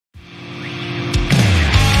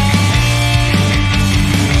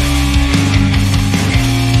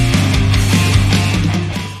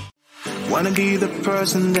Wanna be the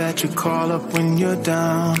person that you call up when you're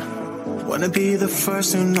down. Wanna be the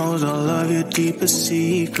first who knows all of your deepest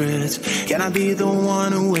secrets. Can I be the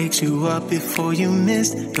one who wakes you up before you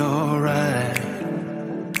miss your ride?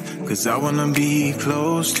 'Cause I wanna be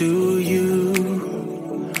close to you,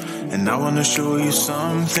 and I wanna show you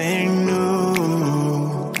something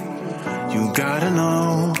new. You gotta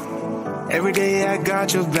know, every day I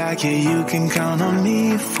got your back, yeah, you can count on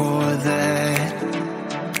me for that.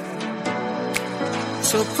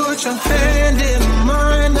 So put your hand in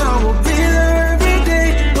mine, I will be there every day.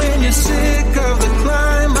 When you're sick of the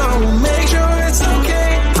climb, I will make sure it's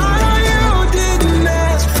okay. I know you didn't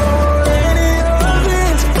ask for any of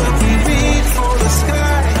this, but we reach for the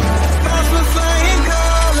sky. As we're flying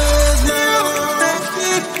colors now.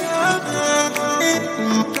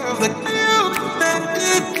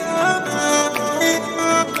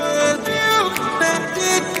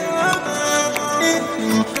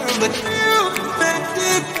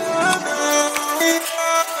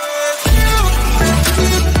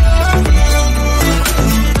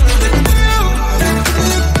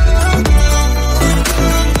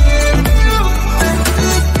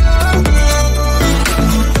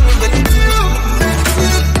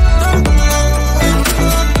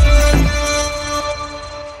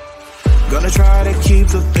 Try to keep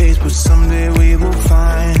the pace, but someday we will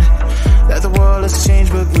find that the world has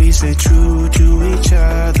changed, but we stay true to each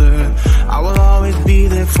other. I will always be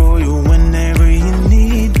there for you whenever you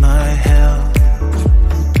need my help.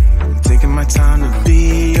 I'm taking my time to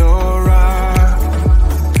be your rock.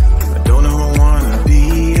 I don't ever wanna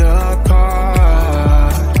be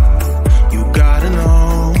apart. You gotta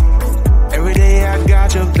know, every day I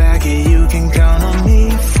got your back, yeah, you can count on me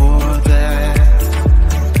for that.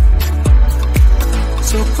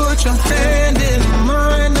 So put your hand in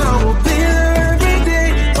mine, I will be there every day.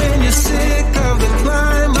 When you're sick of the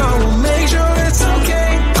climb, I will make sure it's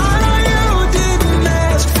okay. I know you didn't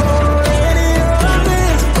ask for any of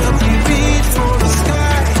this, but we reach for the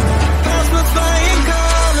sky. As we're flying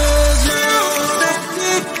colors now.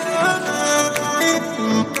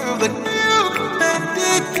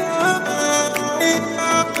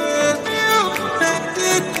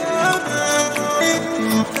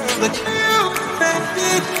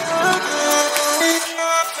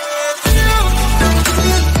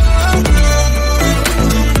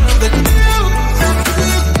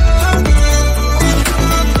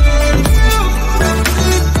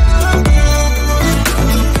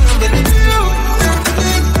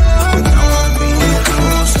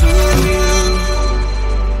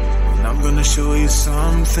 Show you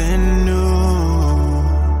something new.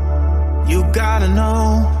 You gotta know,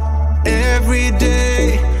 every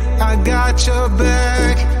day I got your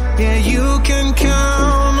back, yeah, you can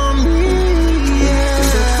count on me, yeah.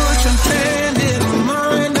 So put your hand in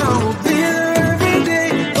mine, I will be there every day.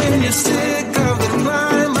 When you're sick of the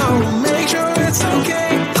climb, I will make sure it's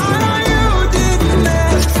okay. I know you didn't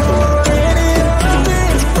ask for any of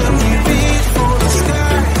this, but we reach for the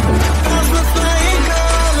sky. As we're flying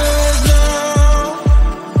colors now.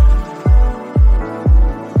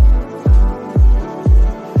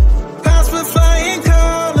 As we're flying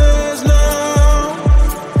colors now.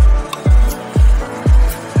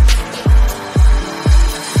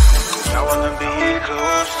 I wanna be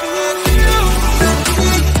close to you.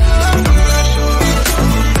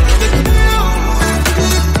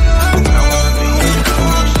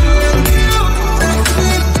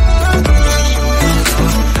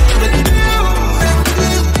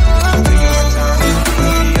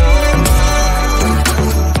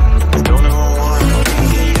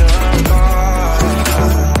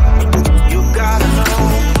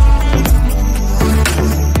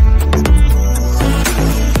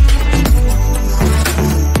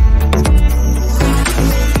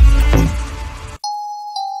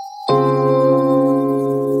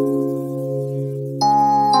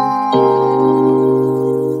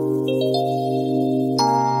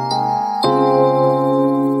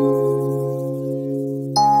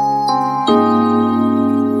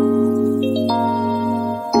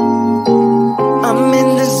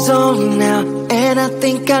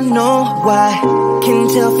 I know why. Can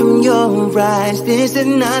tell from your eyes, this is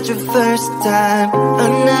not your first time.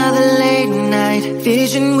 Another late night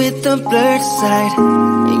vision with a blurred sight.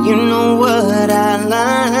 You know what I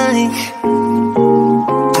like.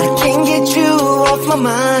 I can't get you off my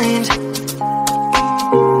mind.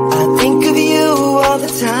 I think of you all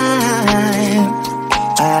the time.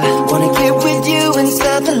 I wanna get with you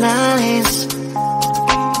inside the lines.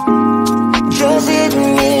 Just hit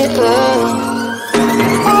me up.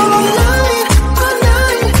 All night, all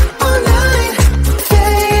night, all night.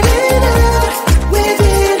 Fading out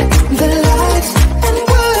within the light.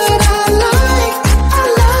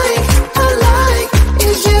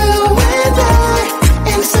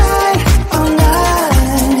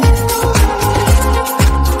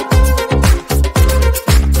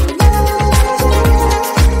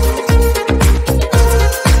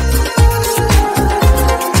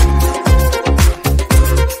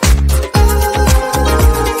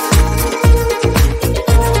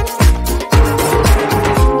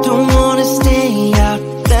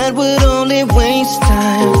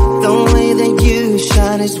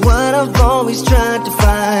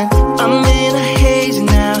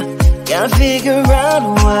 Can't figure out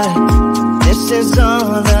what this is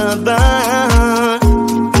all about.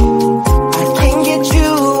 I can't get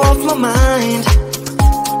you off my mind.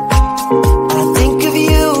 I think of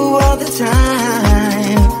you all the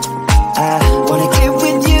time. I wanna get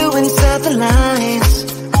with you inside the lines.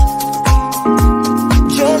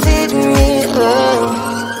 Just hit me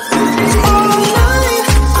up.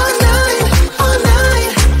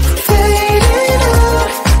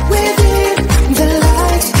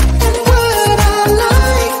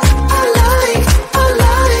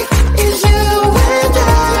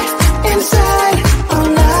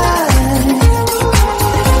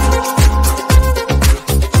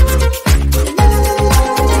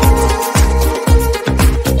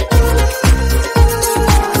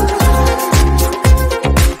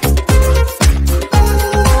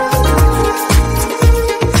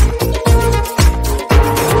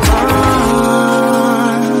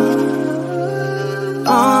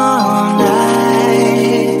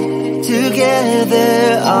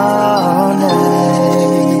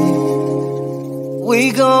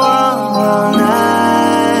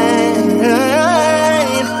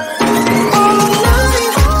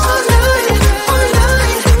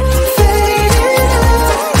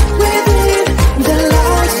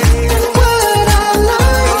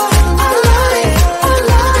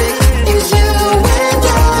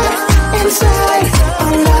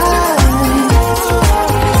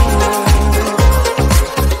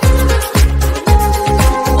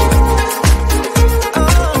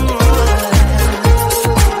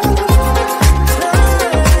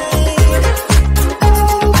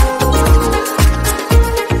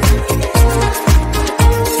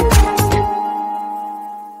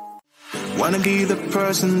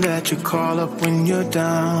 You call up when you're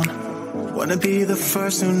down. Wanna be the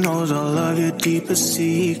first who knows all of your deepest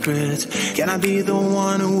secrets. Can I be the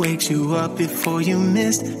one who wakes you up before you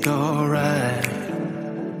missed your ride?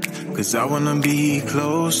 Cause I wanna be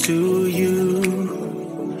close to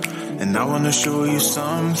you, and I wanna show you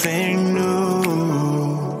something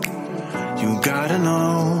new. You gotta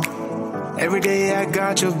know, every day I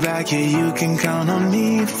got your back, yeah, you can count on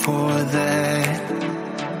me for that.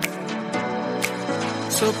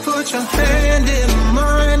 So put your hand in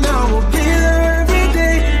mine, I will be there every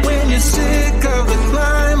day. When you're sick of the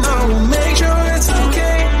climb, I will make sure it's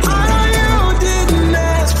okay. I know you didn't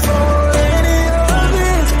ask for any of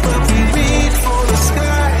this, but we reach for the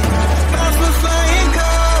sky, not for flying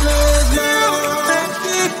colors now.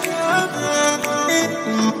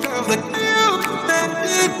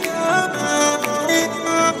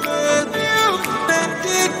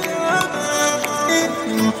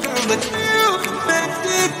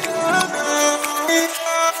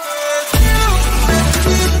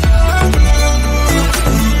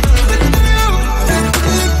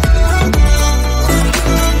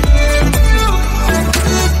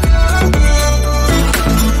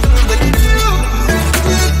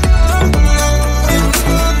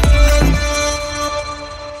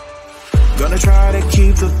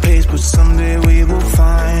 Someday we will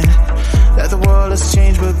find that the world has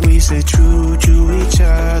changed, but we stay true to each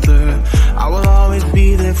other. I will always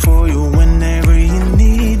be there for you whenever you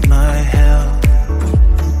need my help.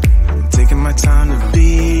 I'm taking my time to be